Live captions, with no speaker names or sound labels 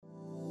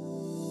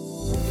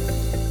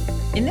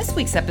In this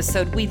week's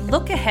episode, we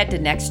look ahead to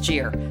next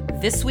year.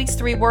 This week's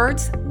 3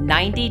 words,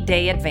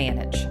 90-day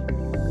advantage.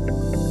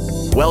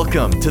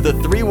 Welcome to the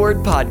 3-Word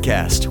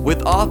Podcast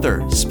with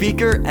author,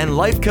 speaker, and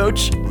life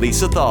coach,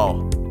 Lisa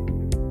Thal.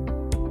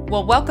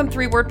 Well, welcome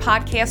 3-Word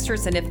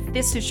Podcasters, and if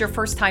this is your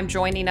first time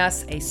joining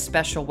us, a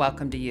special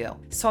welcome to you.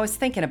 So I was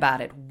thinking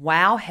about it.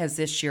 Wow, has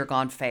this year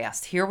gone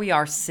fast. Here we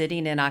are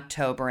sitting in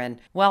October, and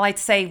well, I'd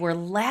say we're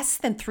less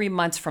than 3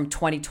 months from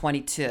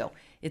 2022.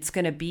 It's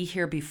going to be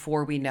here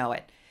before we know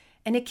it.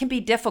 And it can be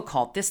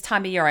difficult. This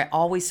time of year I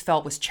always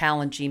felt was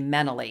challenging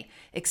mentally,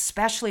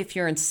 especially if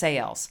you're in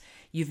sales.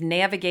 You've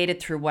navigated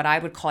through what I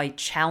would call a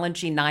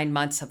challenging 9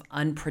 months of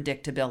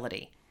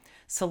unpredictability.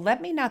 So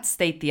let me not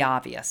state the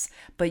obvious,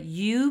 but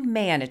you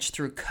managed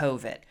through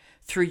COVID,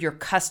 through your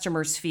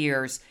customers'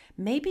 fears,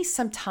 maybe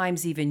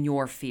sometimes even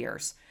your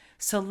fears.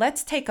 So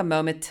let's take a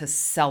moment to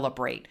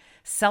celebrate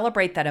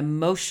that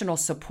emotional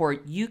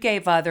support you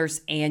gave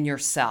others and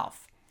yourself.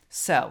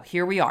 So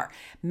here we are.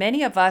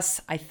 Many of us,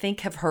 I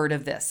think, have heard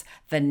of this,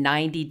 the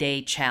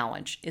 90-day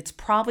challenge. It's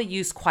probably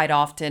used quite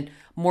often,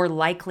 more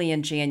likely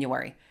in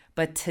January.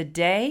 But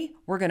today,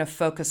 we're going to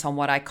focus on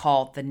what I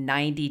call the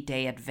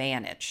 90-day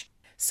advantage.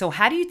 So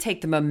how do you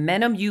take the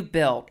momentum you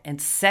built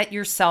and set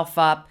yourself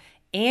up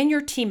and your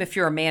team, if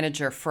you're a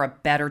manager, for a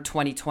better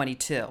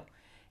 2022?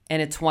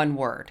 And it's one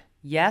word.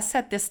 Yes,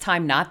 at this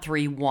time, not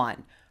 3,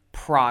 1,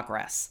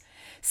 progress.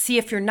 See,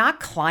 if you're not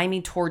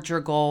climbing towards your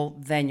goal,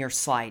 then you're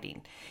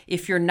sliding.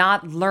 If you're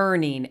not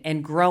learning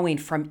and growing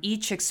from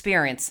each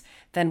experience,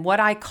 then what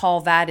I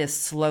call that is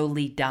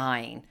slowly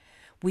dying.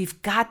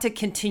 We've got to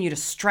continue to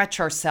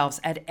stretch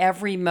ourselves at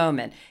every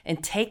moment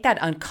and take that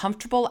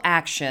uncomfortable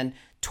action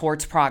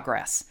towards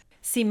progress.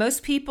 See,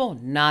 most people,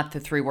 not the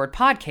 3-Word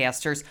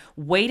Podcasters,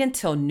 wait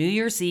until New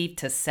Year's Eve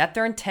to set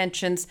their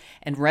intentions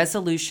and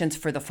resolutions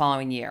for the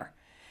following year.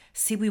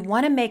 See, we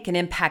want to make an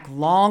impact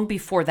long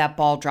before that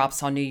ball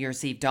drops on New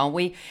Year's Eve, don't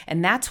we?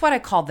 And that's what I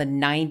call the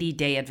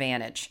 90-day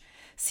advantage.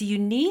 See, you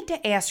need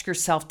to ask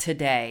yourself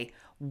today,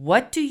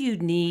 what do you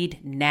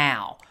need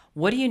now?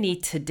 What do you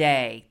need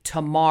today,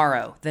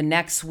 tomorrow, the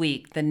next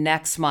week, the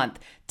next month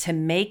to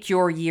make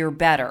your year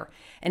better?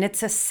 And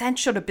it's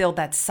essential to build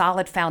that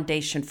solid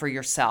foundation for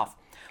yourself.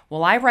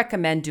 Well, I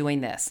recommend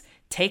doing this.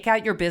 Take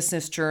out your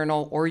business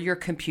journal or your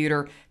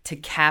computer to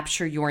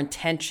capture your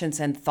intentions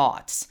and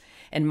thoughts.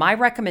 And my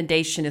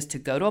recommendation is to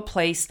go to a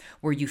place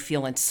where you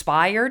feel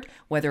inspired,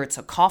 whether it's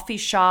a coffee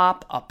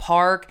shop, a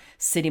park,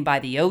 sitting by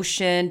the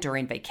ocean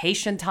during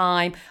vacation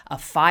time, a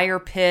fire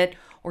pit,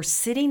 or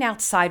sitting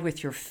outside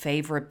with your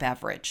favorite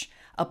beverage.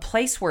 A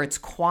place where it's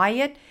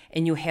quiet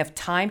and you have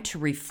time to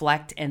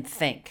reflect and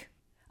think.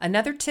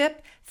 Another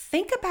tip,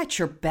 think about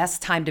your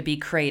best time to be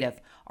creative.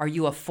 Are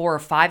you a 4 or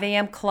 5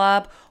 a.m.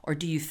 club, or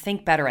do you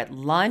think better at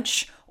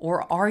lunch,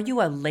 or are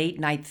you a late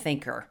night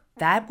thinker?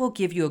 That will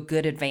give you a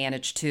good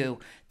advantage too,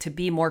 to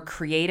be more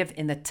creative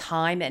in the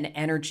time and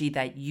energy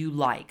that you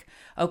like.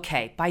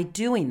 Okay, by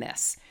doing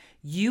this,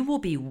 you will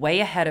be way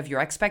ahead of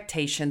your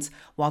expectations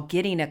while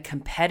getting a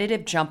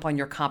competitive jump on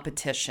your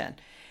competition.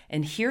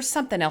 And here's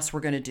something else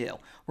we're going to do.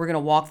 We're going to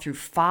walk through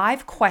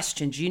 5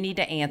 questions you need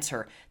to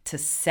answer to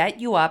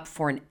set you up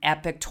for an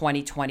epic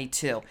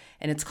 2022.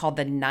 And it's called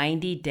the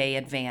 90-day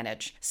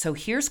advantage. So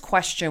here's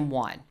question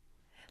 1.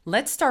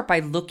 Let's start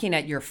by looking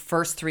at your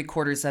first 3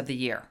 quarters of the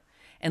year.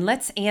 And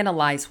let's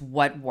analyze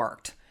what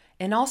worked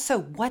and also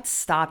what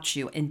stopped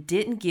you and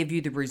didn't give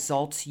you the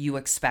results you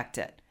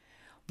expected.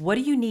 What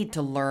do you need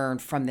to learn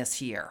from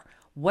this year?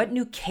 What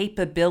new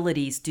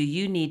capabilities do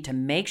you need to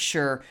make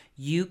sure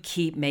you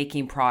keep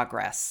making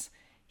progress?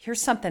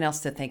 Here's something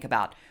else to think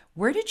about.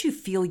 Where did you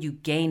feel you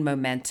gained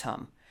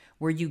momentum?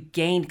 Where you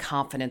gained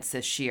confidence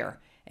this year?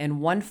 And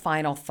one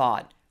final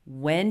thought,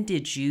 when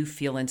did you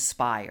feel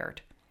inspired?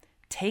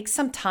 Take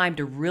some time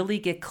to really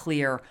get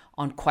clear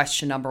on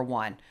question number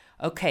 1.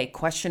 Okay,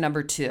 question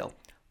number 2.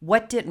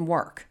 What didn't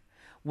work?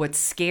 What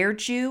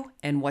scared you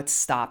and what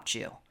stopped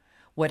you?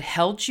 What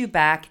held you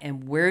back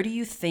and where do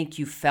you think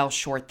you fell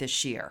short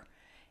this year?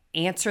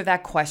 Answer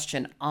that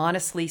question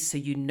honestly so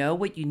you know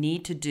what you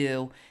need to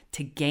do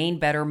to gain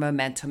better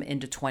momentum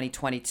into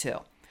 2022.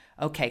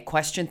 Okay,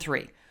 question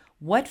 3.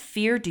 What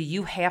fear do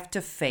you have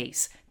to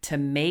face to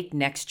make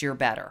next year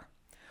better?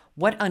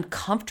 What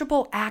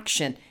uncomfortable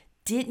action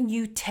didn't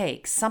you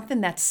take,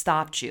 something that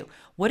stopped you?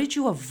 What did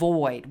you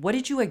avoid? What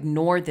did you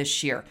ignore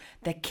this year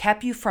that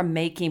kept you from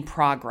making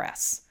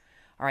progress?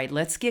 All right,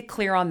 let's get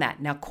clear on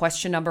that. Now,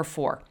 question number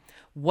 4.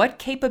 What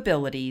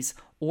capabilities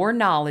or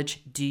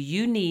knowledge do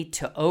you need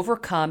to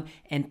overcome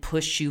and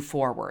push you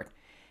forward?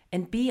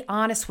 And be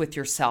honest with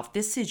yourself.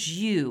 This is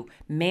you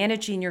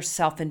managing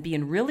yourself and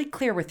being really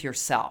clear with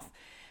yourself.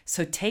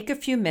 So take a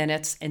few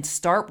minutes and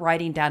start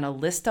writing down a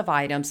list of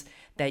items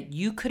that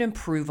you could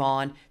improve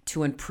on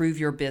to improve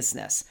your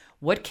business.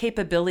 What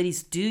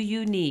capabilities do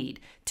you need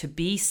to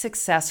be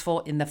successful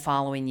in the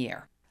following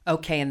year?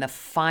 Okay, and the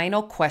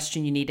final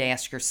question you need to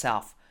ask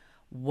yourself,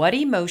 what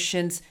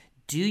emotions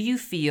do you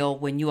feel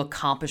when you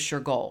accomplish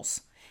your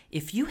goals?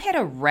 If you had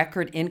a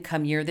record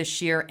income year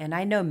this year, and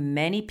I know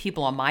many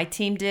people on my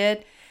team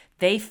did,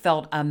 they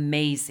felt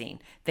amazing.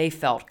 They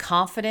felt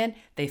confident.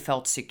 They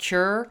felt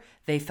secure.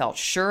 They felt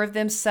sure of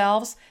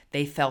themselves.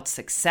 They felt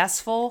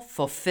successful,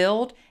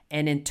 fulfilled,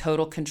 and in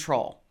total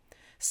control.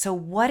 So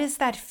what is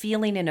that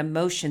feeling and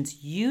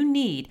emotions you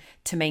need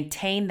to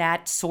maintain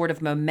that sort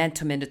of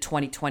momentum into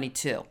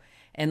 2022?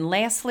 And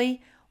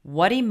lastly,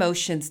 what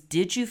emotions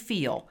did you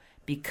feel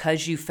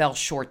because you fell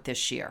short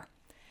this year?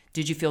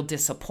 Did you feel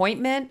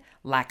disappointment,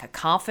 lack of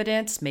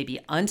confidence, maybe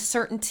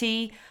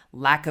uncertainty,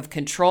 lack of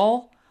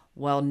control?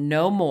 Well,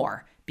 no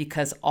more,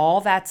 because all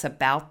that's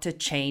about to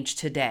change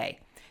today.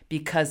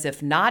 Because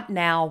if not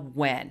now,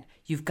 when?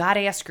 You've got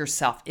to ask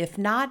yourself, if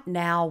not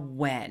now,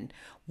 when?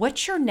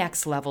 What's your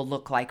next level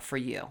look like for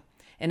you?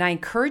 And I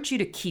encourage you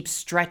to keep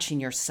stretching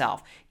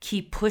yourself,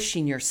 keep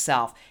pushing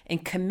yourself,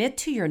 and commit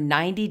to your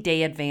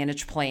 90-day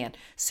advantage plan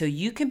so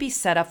you can be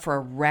set up for a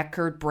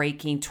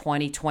record-breaking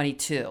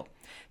 2022.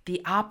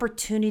 The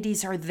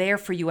opportunities are there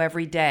for you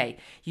every day.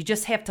 You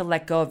just have to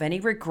let go of any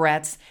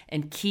regrets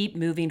and keep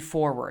moving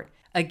forward.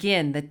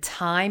 Again, the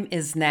time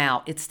is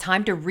now. It's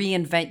time to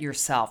reinvent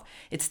yourself.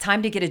 It's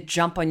time to get a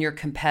jump on your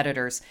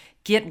competitors.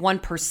 Get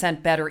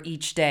 1% better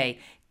each day.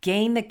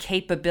 Gain the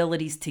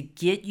capabilities to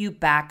get you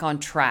back on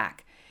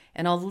track.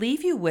 And I'll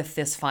leave you with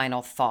this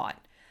final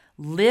thought.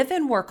 Live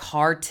and work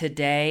hard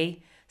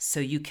today so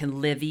you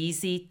can live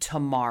easy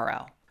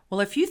tomorrow. Well,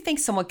 if you think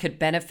someone could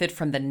benefit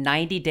from the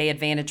 90-Day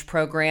Advantage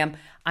program,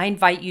 I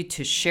invite you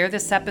to share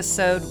this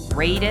episode,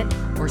 rate it,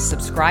 or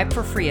subscribe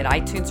for free at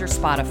iTunes or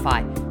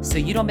Spotify so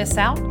you don't miss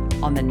out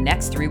on the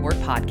next 3-Word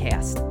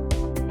podcast.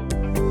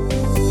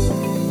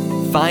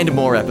 Find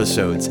more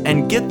episodes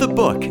and get the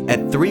book at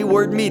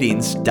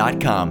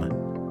 3wordmeetings.com.